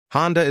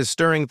Honda is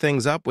stirring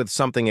things up with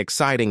something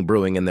exciting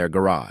brewing in their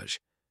garage.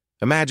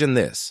 Imagine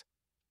this: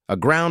 a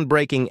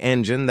groundbreaking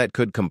engine that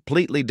could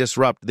completely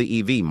disrupt the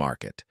EV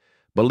market.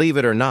 Believe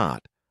it or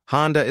not,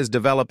 Honda is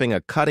developing a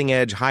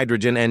cutting-edge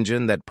hydrogen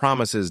engine that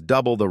promises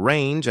double the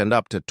range and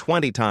up to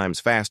 20 times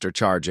faster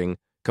charging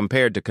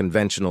compared to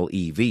conventional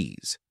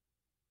EVs.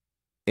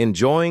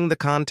 Enjoying the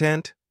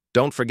content?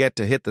 Don't forget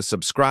to hit the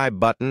subscribe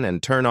button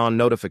and turn on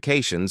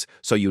notifications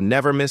so you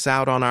never miss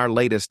out on our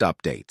latest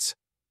updates.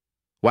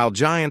 While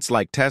giants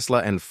like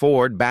Tesla and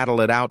Ford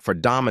battle it out for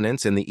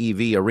dominance in the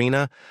EV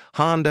arena,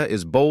 Honda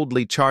is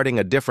boldly charting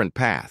a different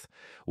path,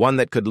 one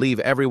that could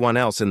leave everyone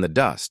else in the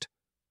dust.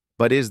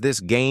 But is this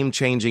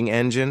game-changing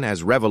engine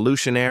as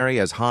revolutionary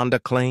as Honda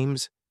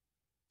claims?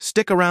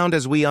 Stick around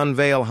as we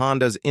unveil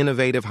Honda's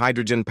innovative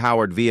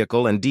hydrogen-powered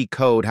vehicle and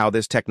decode how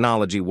this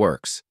technology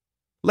works.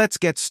 Let's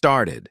get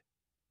started.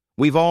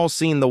 We've all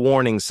seen the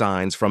warning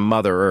signs from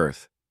Mother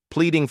Earth,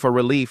 pleading for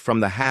relief from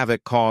the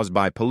havoc caused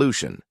by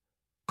pollution.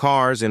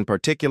 Cars, in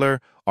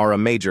particular, are a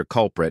major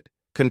culprit,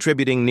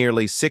 contributing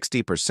nearly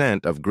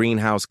 60% of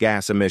greenhouse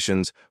gas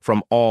emissions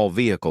from all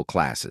vehicle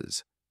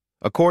classes.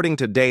 According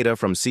to data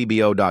from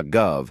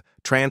CBO.gov,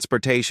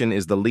 transportation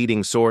is the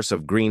leading source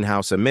of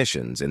greenhouse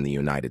emissions in the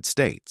United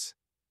States.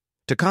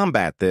 To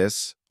combat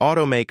this,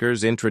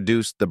 automakers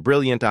introduced the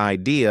brilliant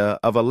idea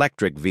of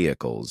electric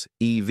vehicles,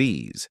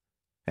 EVs.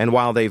 And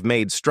while they've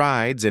made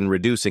strides in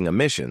reducing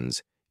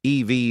emissions,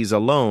 EVs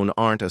alone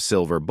aren't a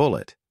silver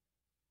bullet.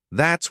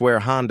 That's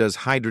where Honda's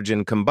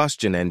hydrogen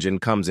combustion engine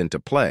comes into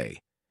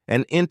play,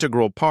 an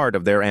integral part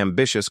of their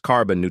ambitious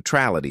carbon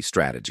neutrality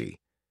strategy.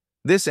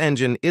 This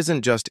engine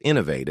isn't just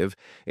innovative,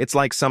 it's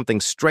like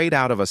something straight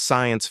out of a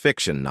science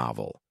fiction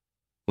novel.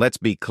 Let's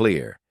be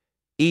clear,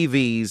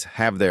 EVs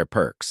have their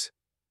perks.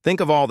 Think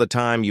of all the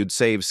time you'd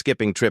save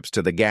skipping trips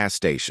to the gas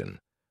station.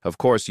 Of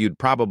course, you'd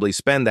probably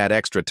spend that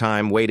extra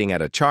time waiting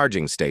at a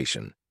charging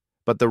station.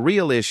 But the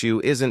real issue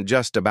isn't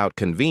just about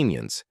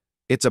convenience,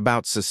 it's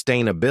about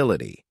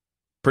sustainability.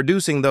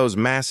 Producing those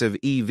massive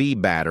EV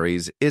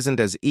batteries isn't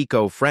as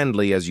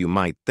eco-friendly as you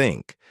might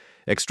think.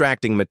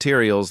 Extracting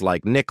materials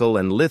like nickel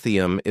and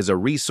lithium is a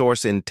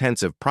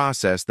resource-intensive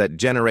process that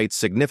generates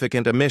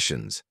significant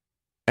emissions.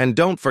 And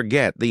don't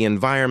forget the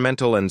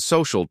environmental and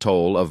social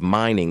toll of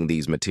mining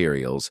these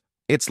materials.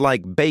 It's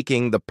like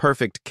baking the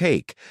perfect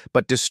cake,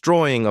 but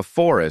destroying a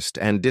forest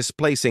and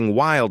displacing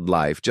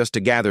wildlife just to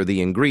gather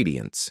the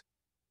ingredients.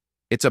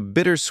 It's a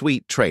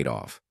bittersweet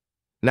trade-off.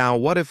 Now,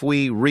 what if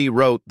we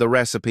rewrote the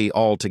recipe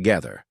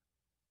altogether?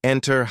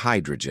 Enter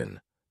hydrogen,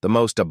 the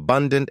most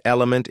abundant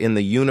element in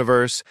the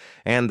universe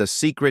and the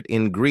secret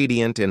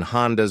ingredient in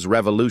Honda's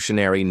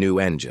revolutionary new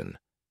engine.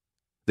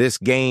 This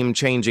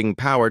game-changing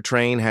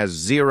powertrain has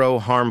zero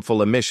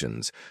harmful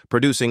emissions,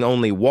 producing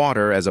only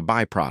water as a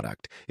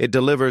byproduct. It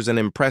delivers an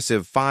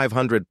impressive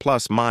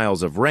 500-plus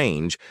miles of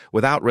range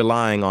without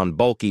relying on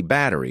bulky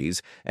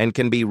batteries and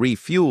can be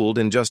refueled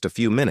in just a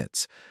few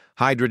minutes.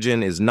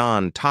 Hydrogen is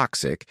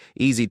non-toxic,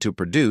 easy to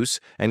produce,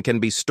 and can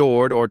be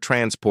stored or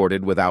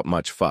transported without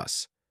much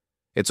fuss.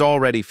 It's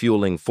already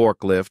fueling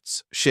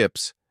forklifts,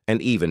 ships,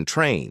 and even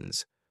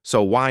trains,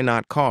 so why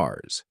not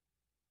cars?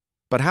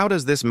 But how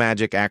does this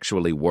magic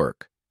actually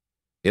work?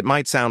 It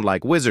might sound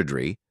like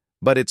wizardry,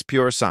 but it's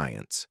pure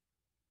science.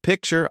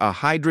 Picture a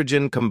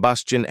hydrogen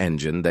combustion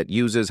engine that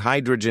uses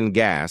hydrogen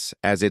gas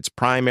as its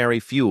primary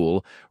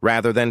fuel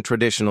rather than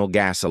traditional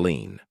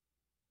gasoline.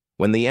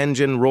 When the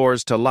engine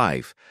roars to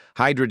life,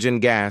 hydrogen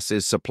gas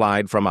is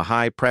supplied from a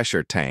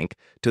high-pressure tank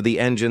to the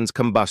engine's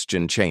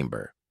combustion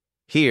chamber.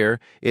 Here,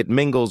 it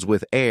mingles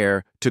with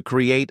air to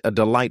create a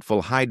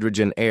delightful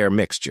hydrogen-air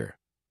mixture.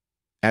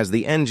 As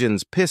the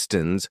engine's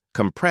pistons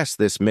compress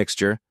this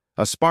mixture,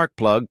 a spark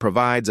plug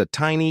provides a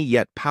tiny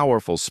yet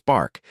powerful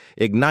spark,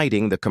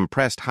 igniting the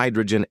compressed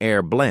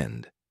hydrogen-air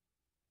blend.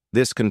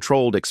 This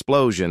controlled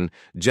explosion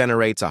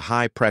generates a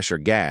high-pressure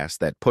gas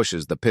that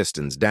pushes the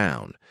pistons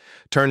down,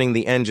 turning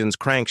the engine's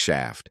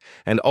crankshaft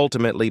and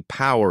ultimately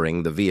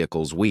powering the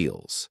vehicle's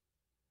wheels.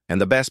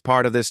 And the best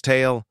part of this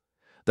tale?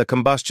 The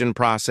combustion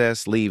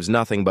process leaves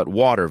nothing but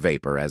water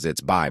vapor as its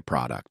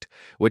byproduct,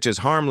 which is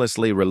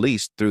harmlessly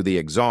released through the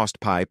exhaust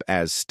pipe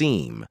as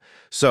steam.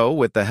 So,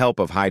 with the help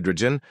of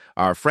hydrogen,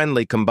 our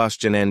friendly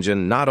combustion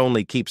engine not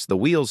only keeps the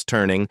wheels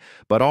turning,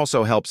 but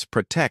also helps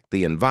protect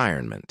the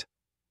environment.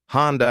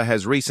 Honda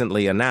has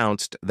recently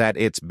announced that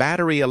its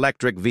battery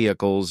electric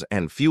vehicles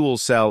and fuel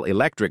cell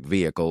electric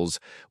vehicles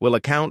will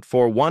account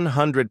for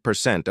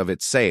 100% of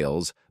its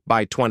sales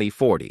by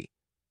 2040.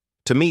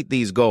 To meet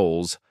these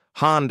goals,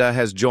 Honda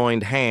has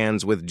joined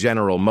hands with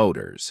General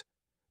Motors.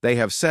 They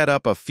have set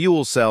up a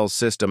fuel cell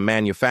system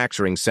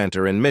manufacturing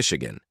center in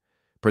Michigan,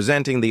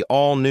 presenting the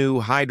all-new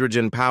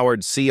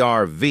hydrogen-powered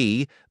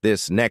CR-V,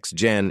 this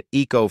next-gen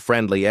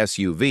eco-friendly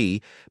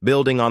SUV,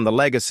 building on the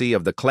legacy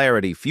of the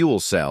Clarity fuel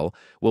cell,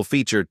 will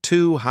feature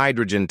 2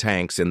 hydrogen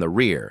tanks in the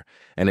rear,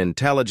 an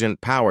intelligent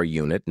power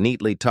unit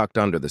neatly tucked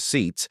under the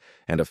seats,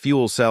 and a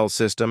fuel cell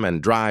system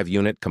and drive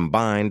unit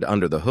combined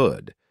under the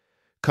hood.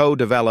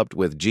 Co-developed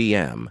with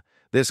GM,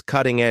 This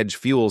cutting-edge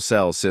fuel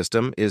cell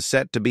system is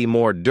set to be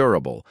more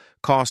durable,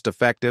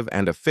 cost-effective,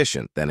 and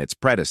efficient than its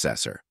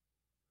predecessor.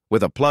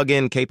 With a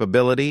plug-in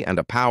capability and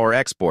a power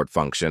export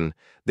function,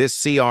 this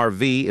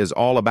CRV is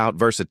all about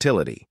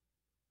versatility.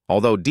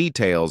 Although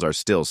details are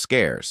still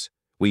scarce,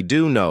 we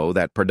do know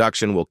that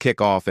production will kick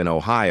off in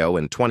Ohio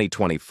in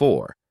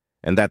 2024,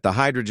 and that the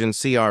hydrogen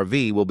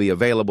CRV will be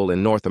available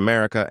in North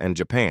America and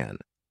Japan.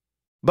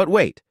 But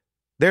wait,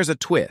 there's a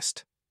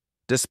twist.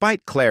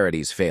 Despite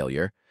Clarity's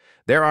failure,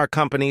 there are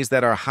companies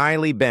that are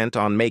highly bent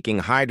on making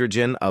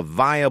hydrogen a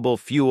viable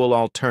fuel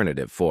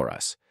alternative for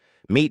us.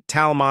 Meet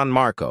Talman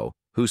Marco,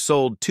 who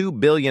sold $2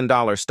 billion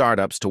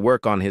startups to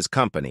work on his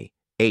company,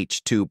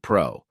 H2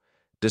 Pro.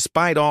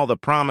 Despite all the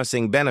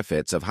promising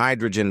benefits of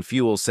hydrogen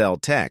fuel cell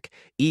tech,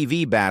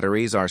 EV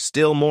batteries are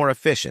still more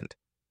efficient.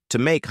 To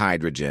make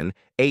hydrogen,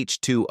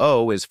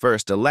 H2O is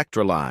first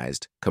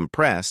electrolyzed,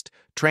 compressed,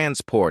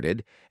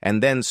 transported,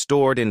 and then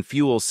stored in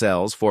fuel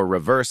cells for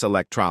reverse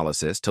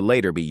electrolysis to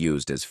later be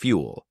used as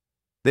fuel.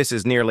 This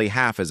is nearly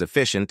half as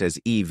efficient as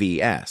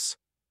EVs.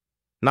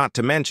 Not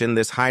to mention,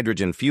 this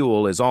hydrogen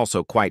fuel is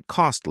also quite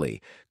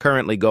costly,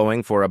 currently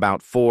going for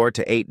about $4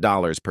 to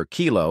 $8 per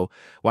kilo,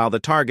 while the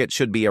target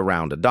should be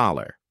around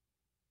 $1.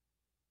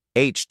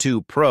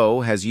 H2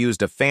 Pro has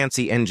used a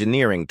fancy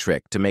engineering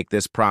trick to make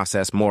this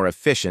process more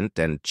efficient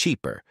and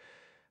cheaper.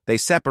 They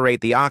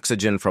separate the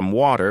oxygen from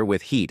water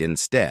with heat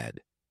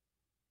instead.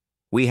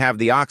 We have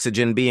the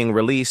oxygen being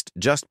released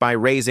just by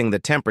raising the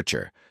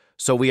temperature,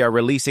 so we are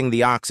releasing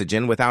the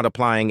oxygen without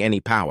applying any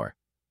power.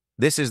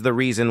 This is the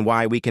reason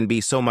why we can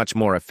be so much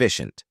more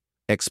efficient,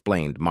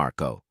 explained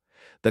Marco.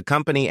 The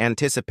company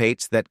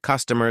anticipates that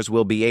customers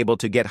will be able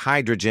to get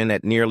hydrogen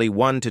at nearly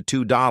 $1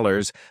 to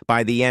 $2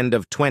 by the end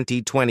of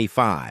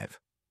 2025.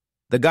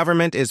 The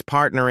government is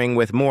partnering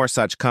with more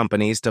such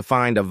companies to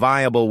find a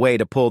viable way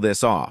to pull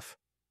this off.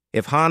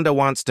 If Honda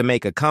wants to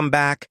make a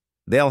comeback,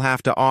 they'll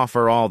have to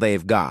offer all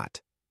they've got.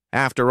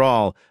 After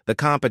all, the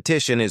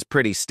competition is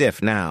pretty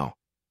stiff now.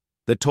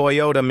 The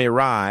Toyota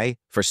Mirai,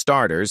 for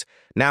starters,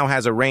 now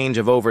has a range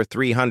of over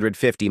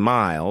 350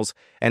 miles,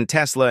 and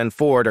Tesla and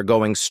Ford are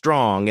going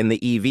strong in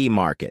the EV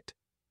market.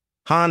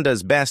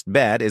 Honda's best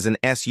bet is an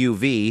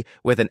SUV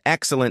with an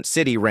excellent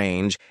city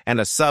range and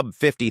a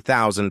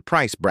sub-$50,000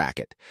 price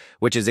bracket,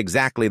 which is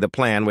exactly the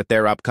plan with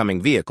their upcoming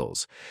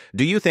vehicles.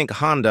 Do you think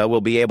Honda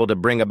will be able to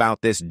bring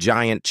about this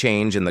giant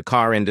change in the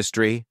car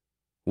industry?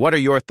 What are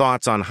your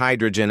thoughts on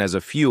hydrogen as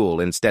a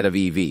fuel instead of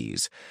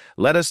EVs?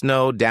 Let us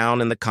know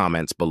down in the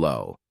comments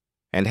below.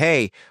 And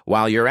hey,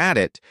 while you're at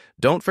it,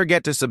 don't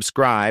forget to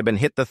subscribe and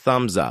hit the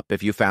thumbs up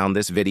if you found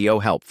this video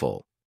helpful.